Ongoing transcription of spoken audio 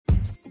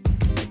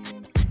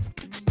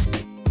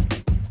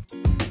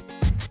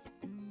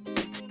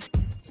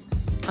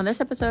On this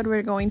episode,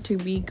 we're going to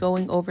be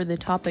going over the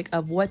topic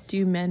of what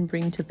do men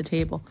bring to the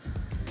table.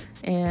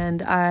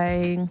 And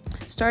I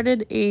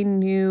started a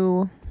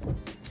new,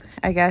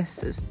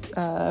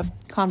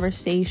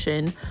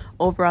 conversation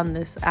over on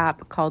this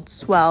app called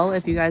Swell.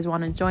 If you guys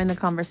want to join the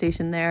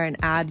conversation there and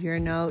add your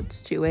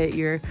notes to it,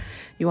 you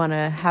want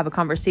to have a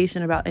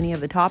conversation about any of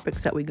the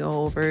topics that we go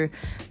over,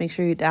 make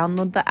sure you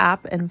download the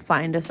app and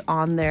find us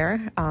on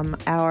there.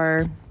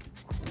 Our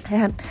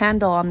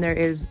handle on there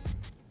is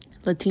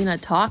Latina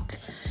Talk,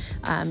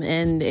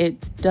 and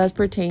it does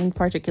pertain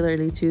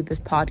particularly to this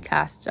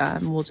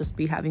podcast. We'll just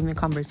be having the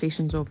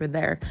conversations over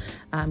there,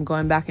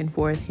 going back and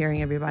forth,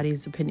 hearing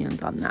everybody's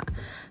opinions on that.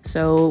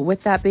 So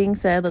with that being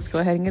said, let's go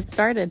ahead and get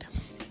started.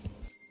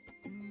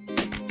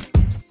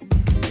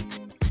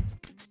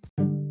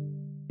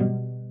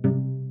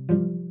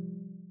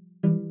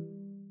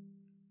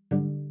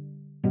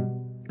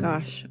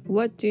 Gosh,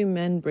 what do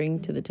men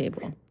bring to the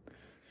table?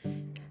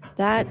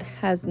 That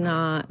has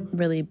not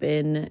really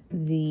been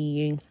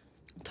the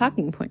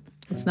talking point.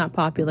 It's not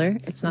popular.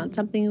 It's not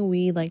something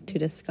we like to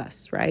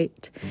discuss,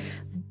 right?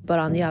 But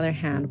on the other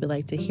hand, we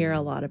like to hear a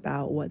lot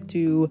about what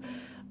do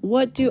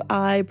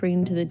I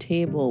bring to the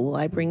table? Well,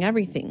 I bring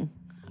everything.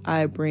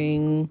 I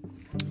can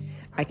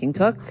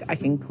cook, I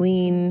can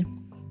clean,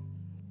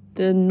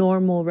 the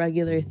normal,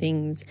 regular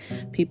things.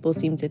 People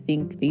seem to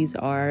think these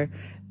are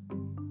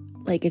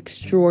like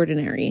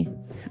extraordinary.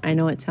 I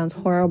know it sounds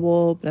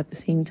horrible, but at the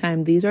same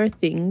time, these are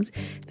things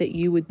that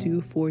you would do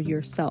for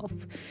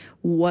yourself.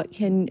 What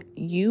can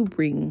you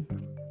bring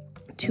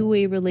to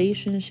a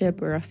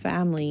relationship or a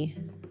family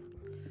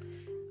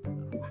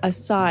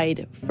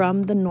aside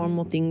from the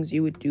normal things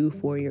you would do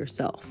for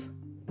yourself?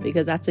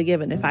 Because that's a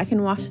given. If I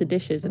can wash the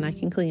dishes and I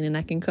can clean and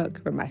I can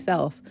cook for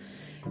myself,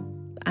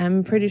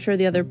 I'm pretty sure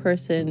the other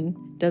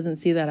person doesn't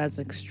see that as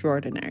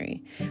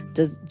extraordinary.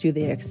 Do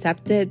they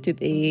accept it? Do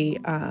they,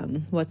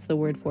 what's the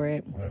word for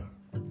it?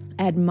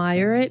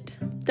 Admire it?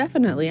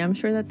 Definitely. I'm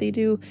sure that they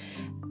do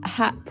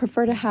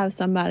prefer to have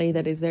somebody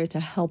that is there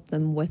to help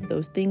them with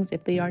those things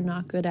if they are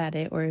not good at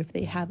it or if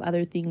they have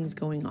other things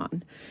going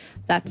on.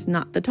 That's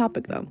not the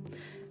topic though.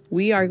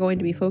 We are going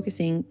to be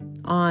focusing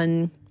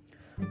on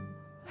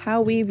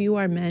how we view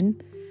our men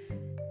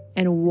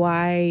and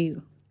why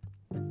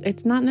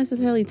it's not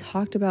necessarily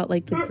talked about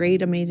like the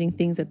great, amazing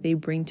things that they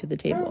bring to the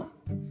table.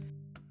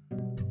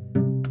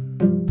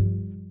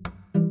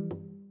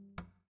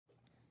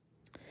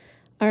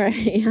 All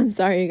right, I'm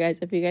sorry, you guys.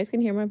 If you guys can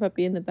hear my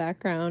puppy in the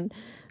background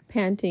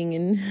panting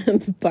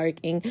and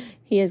barking,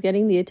 he is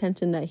getting the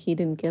attention that he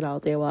didn't get all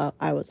day while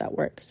I was at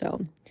work.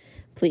 So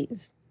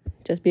please,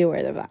 just be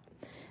aware of that.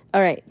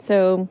 All right,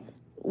 so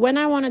when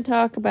I want to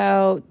talk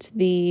about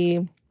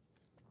the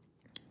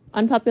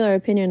unpopular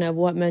opinion of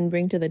what men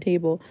bring to the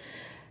table,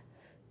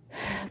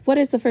 what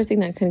is the first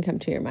thing that can come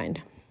to your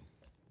mind?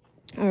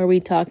 Are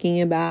we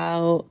talking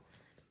about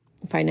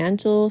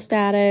financial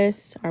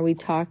status? Are we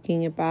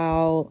talking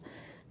about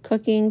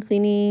cooking,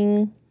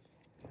 cleaning,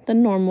 the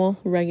normal,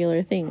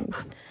 regular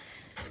things?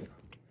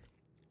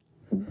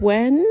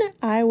 When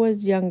I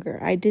was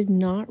younger, I did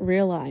not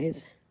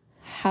realize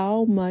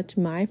how much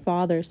my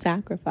father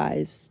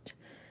sacrificed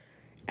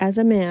as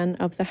a man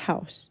of the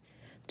house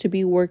to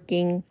be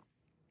working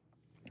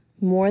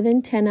more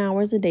than 10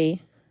 hours a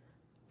day,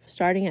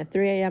 starting at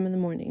 3 a.m. in the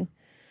morning,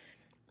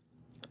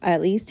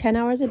 at least 10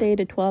 hours a day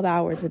to 12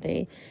 hours a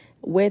day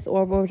with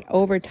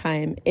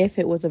overtime if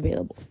it was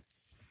available.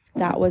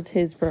 That was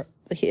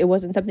it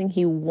wasn't something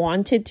he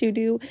wanted to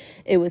do.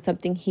 It was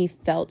something he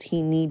felt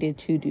he needed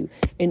to do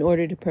in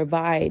order to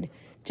provide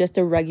just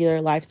a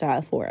regular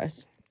lifestyle for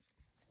us.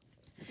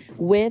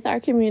 With our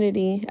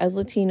community as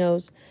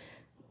Latinos,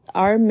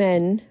 our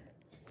men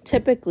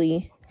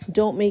typically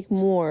don't make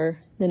more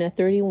than a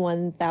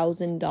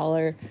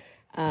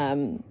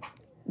 $31,000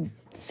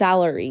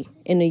 salary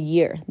in a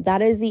year.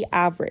 That is the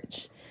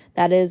average.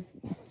 That is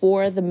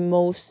for the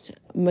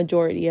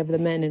majority of the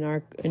men in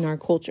our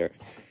culture.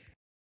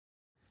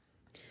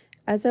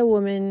 As a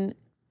woman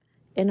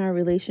in our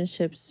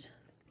relationships,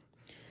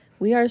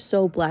 we are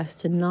so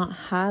blessed to not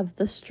have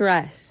the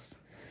stress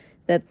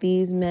that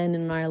these men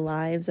in our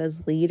lives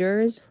as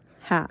leaders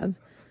have.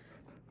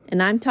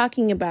 And I'm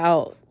talking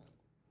about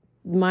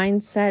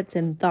mindsets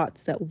and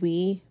thoughts that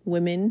we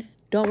women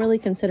don't really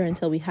consider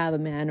until we have a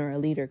man or a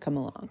leader come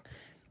along.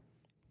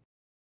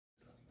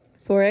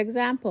 For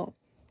example,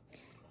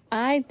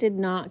 I did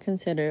not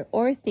consider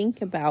or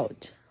think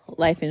about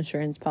life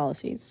insurance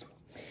policies,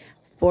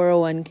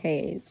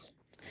 401ks,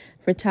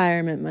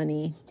 retirement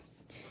money,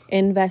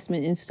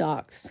 investment in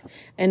stocks,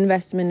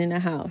 investment in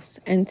a house,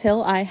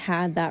 until I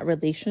had that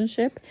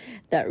relationship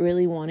that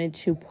really wanted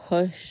to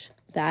push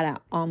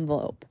that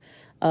envelope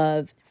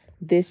of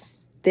this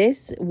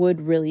would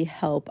really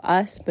help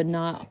us, but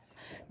not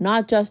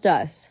just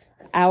us,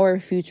 our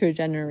future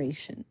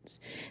generations.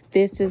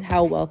 This is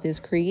how wealth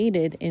is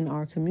created in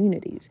our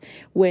communities.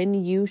 When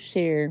you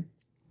share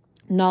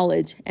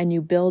knowledge and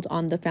you build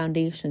on the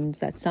foundations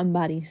that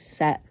somebody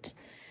set.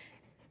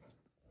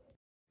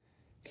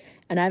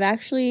 And I've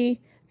actually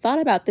thought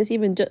about this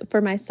even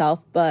for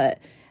myself, but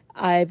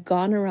I've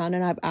gone around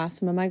and I've asked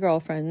some of my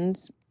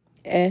girlfriends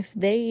if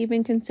they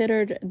even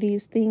considered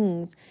these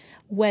things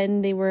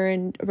when they were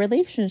in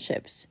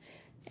relationships.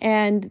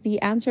 And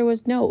the answer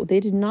was no. They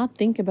did not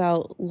think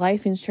about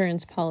life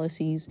insurance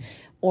policies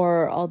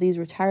or all these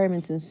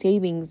retirements and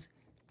savings.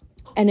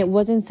 And it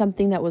wasn't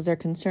something that was their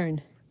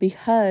concern,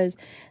 because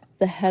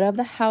the head of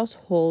the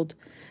household,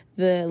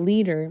 the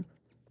leader,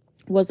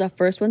 was the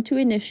first one to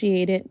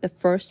initiate it, the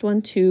first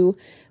one to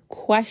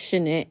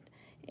question it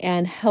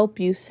and help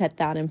you set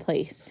that in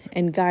place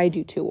and guide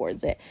you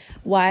towards it.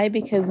 Why?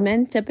 Because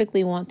men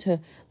typically want to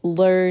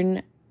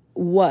learn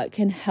what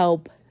can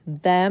help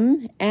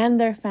them and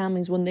their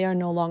families when they are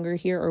no longer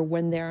here, or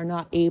when they are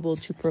not able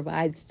to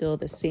provide still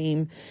the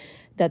same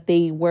that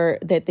they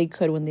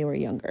could when they were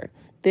younger.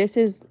 This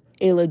is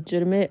a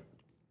legitimate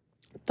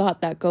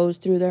thought that goes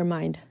through their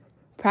mind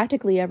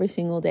practically every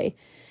single day.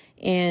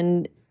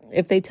 And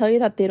if they tell you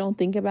that they don't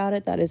think about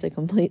it, that is a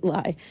complete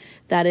lie.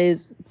 That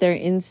is their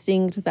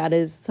instinct. That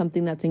is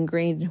something that's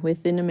ingrained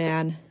within a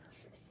man.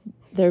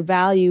 Their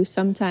value,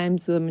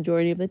 sometimes the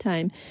majority of the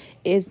time,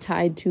 is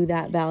tied to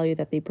that value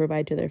that they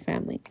provide to their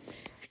family.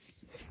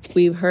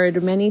 We've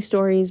heard many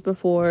stories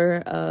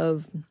before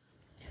of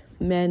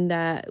men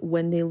that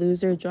when they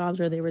lose their jobs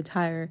or they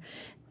retire,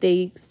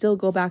 they still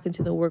go back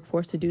into the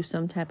workforce to do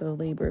some type of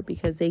labor,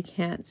 because they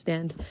can't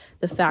stand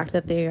the fact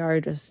that they are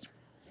just,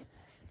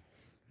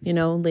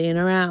 laying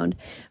around.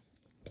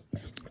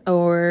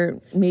 Or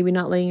maybe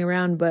not laying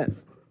around, but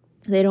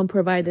they don't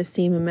provide the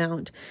same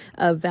amount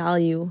of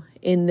value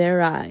in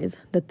their eyes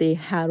that they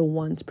had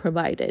once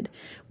provided.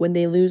 When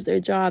they lose their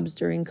jobs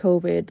during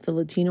COVID, the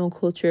Latino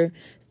culture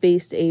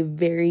faced a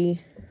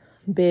very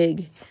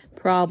big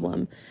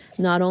problem.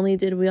 Not only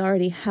did we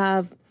already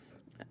have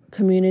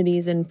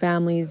communities and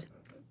families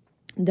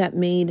that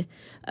made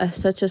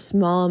such a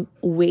small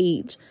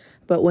wage,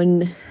 but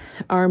when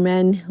our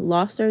men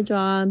lost their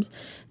jobs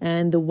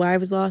and the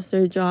wives lost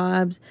their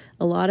jobs,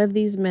 a lot of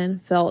these men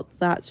felt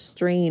that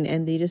strain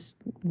and they just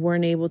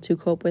weren't able to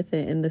cope with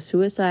it. And the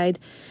suicide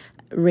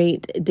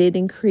rate did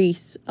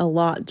increase a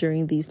lot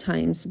during these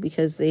times,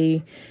 because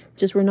they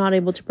just were not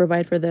able to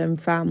provide for their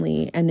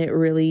family, and it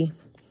really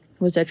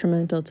was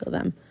detrimental to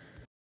them.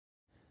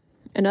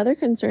 Another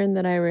concern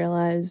that I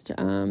realized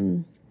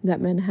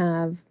that men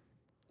have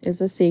is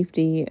the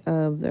safety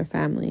of their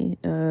family,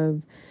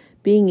 of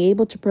being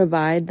able to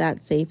provide that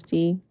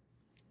safety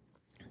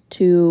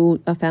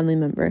to a family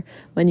member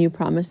when you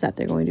promise that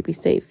they're going to be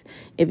safe.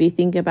 If you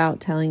think about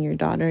telling your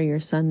daughter, your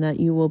son, that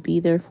you will be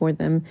there for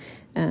them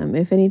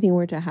if anything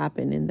were to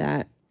happen, and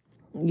that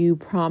you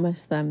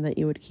promise them that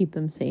you would keep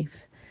them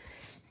safe,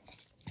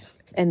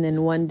 and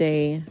then one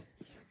day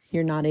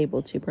you're not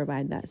able to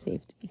provide that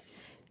safety.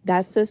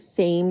 That's the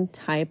same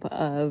type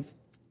of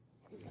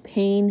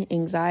pain,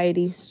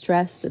 anxiety,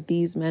 stress that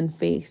these men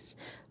face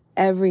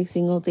every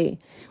single day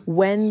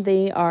when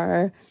they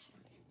are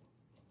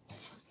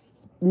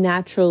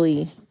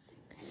naturally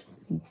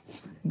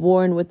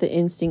born with the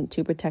instinct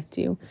to protect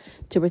you,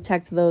 to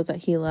protect those that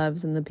he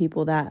loves and the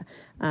people that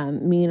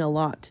mean a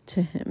lot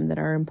to him, that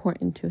are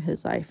important to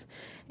his life.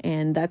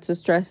 And that's a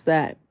stress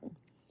that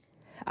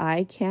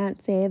I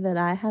can't say that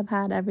I have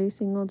had every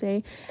single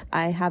day.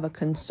 I have a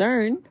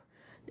concern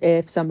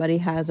if somebody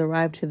has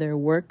arrived to their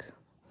work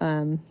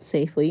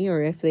safely,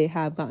 or if they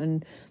have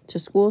gotten to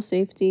school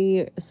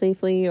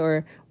safely,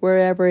 or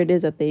wherever it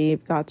is that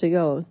they've got to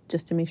go,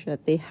 just to make sure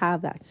that they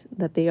have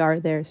that they are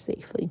there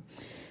safely.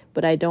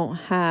 But I don't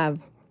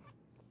have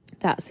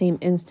that same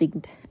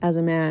instinct as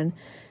a man,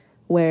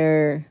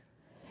 where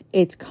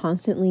it's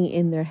constantly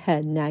in their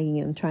head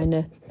nagging them, trying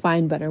to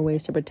find better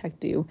ways to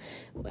protect you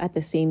at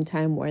the same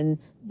time when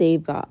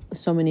they've got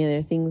so many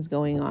other things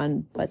going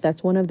on. But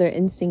that's one of their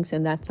instincts,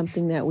 and that's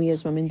something that we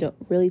as women don't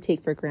really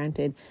take for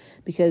granted.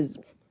 Because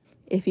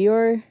if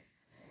you're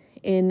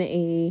in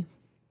a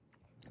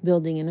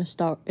building, in a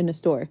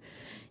store,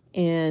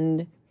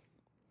 and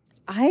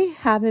I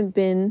haven't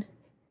been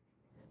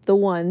the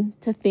one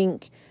to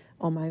think,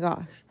 oh my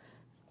gosh,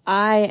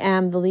 I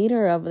am the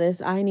leader of this,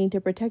 I need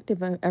to protect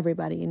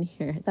everybody in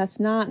here. That's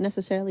not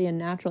necessarily a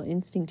natural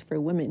instinct for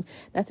women.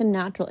 That's a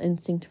natural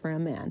instinct for a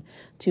man,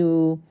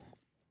 to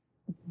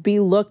be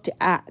looked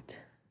at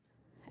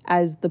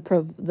as the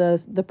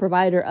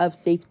provider of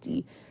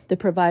safety, the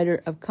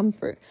provider of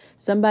comfort,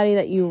 somebody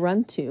that you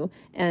run to.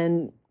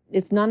 And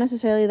it's not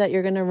necessarily that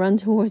you're going to run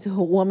towards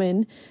a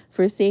woman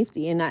for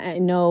safety. And I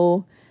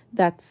know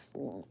that's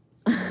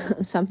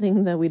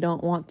something that we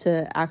don't want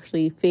to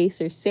actually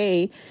face or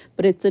say,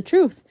 but it's the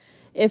truth.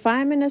 If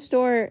I'm in a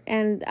store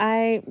and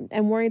I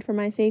am worried for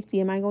my safety,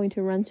 am I going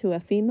to run to a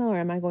female or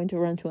am I going to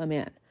run to a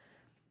man?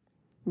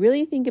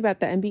 Really think about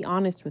that and be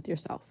honest with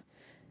yourself,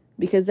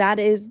 because that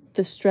is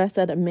the stress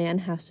that a man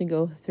has to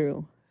go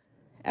through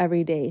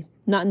every day,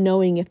 not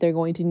knowing if they're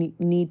going to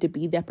need to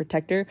be that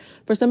protector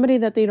for somebody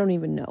that they don't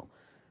even know.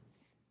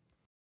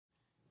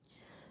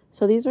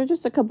 So these are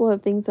just a couple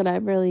of things that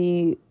I've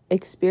really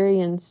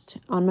experienced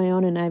on my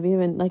own. And I've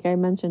even, like I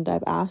mentioned,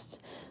 I've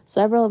asked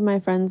several of my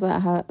friends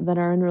that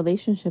are in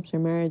relationships or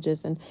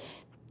marriages. And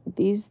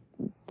these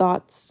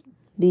thoughts,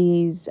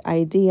 these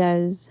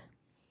ideas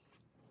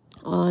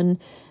on,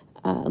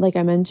 like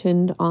I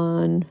mentioned,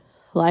 on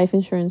life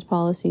insurance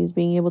policies,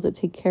 being able to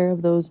take care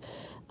of those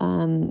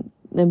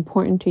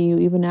important to you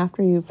even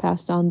after you've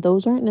passed on,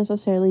 those aren't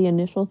necessarily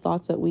initial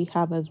thoughts that we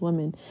have as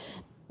women.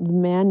 The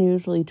man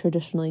usually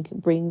traditionally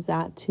brings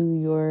that to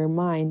your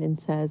mind and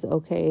says,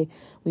 okay,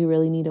 we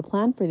really need a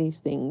plan for these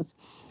things.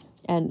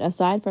 And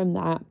aside from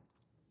that,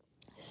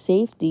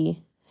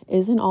 safety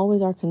isn't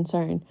always our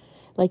concern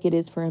like it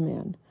is for a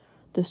man.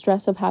 The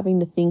stress of having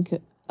to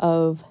think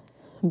of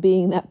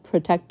being that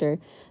protector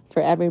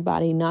for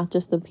everybody, not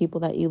just the people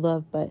that you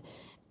love, but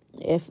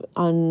if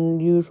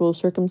unusual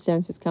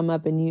circumstances come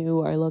up and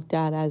you are looked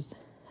at as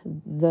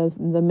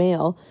the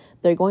male,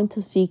 they're going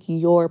to seek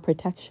your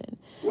protection.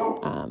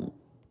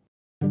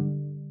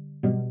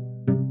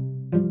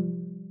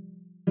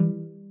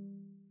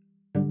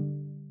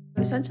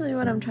 Essentially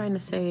what I'm trying to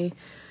say,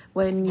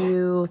 when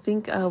you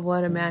think of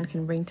what a man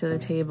can bring to the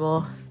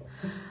table,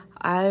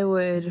 I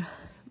would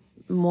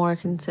more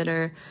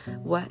consider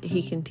what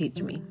he can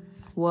teach me,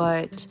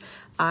 what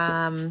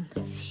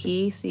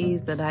he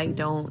sees that I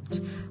don't,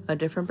 a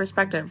different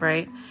perspective,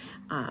 right?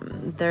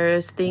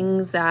 There's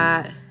things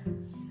that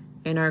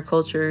in our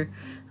culture,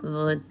 the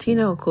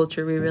Latino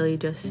culture, we really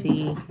just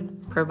see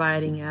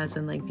providing as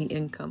in like the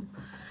income.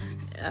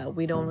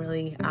 We don't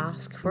really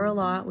ask for a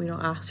lot. We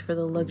don't ask for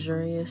the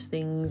luxurious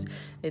things.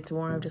 It's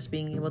more of just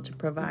being able to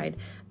provide.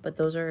 But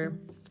those are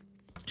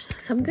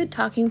some good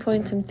talking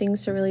points and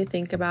things to really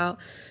think about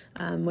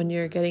when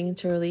you're getting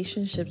into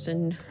relationships,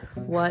 and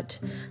what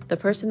the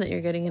person that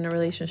you're getting in a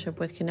relationship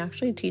with can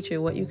actually teach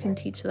you, what you can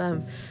teach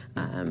them.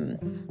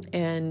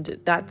 And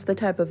that's the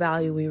type of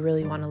value we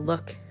really want to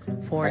look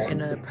for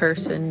in a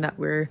person that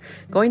we're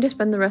going to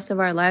spend the rest of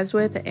our lives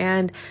with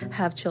and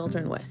have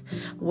children with.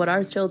 What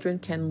our children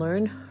can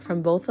learn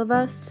from both of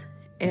us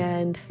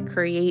and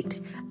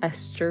create a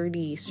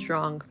sturdy,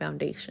 strong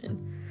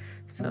foundation.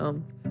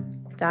 So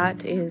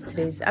that is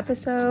today's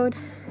episode,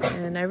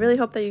 and I really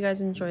hope that you guys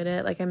enjoyed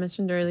it. Like I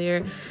mentioned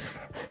earlier,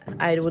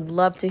 I would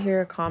love to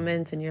hear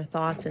comments and your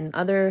thoughts and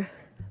other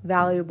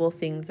valuable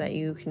things that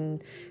you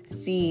can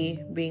see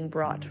being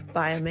brought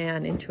by a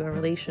man into a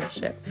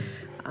relationship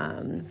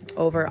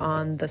over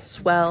on the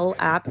Swell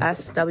app,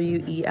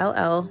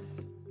 SWELL,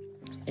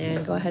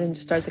 and go ahead and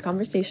just start the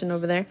conversation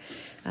over there.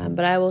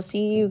 But I will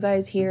see you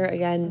guys here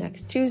again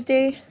next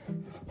Tuesday.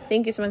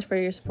 Thank you so much for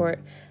your support.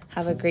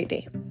 Have a great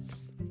day.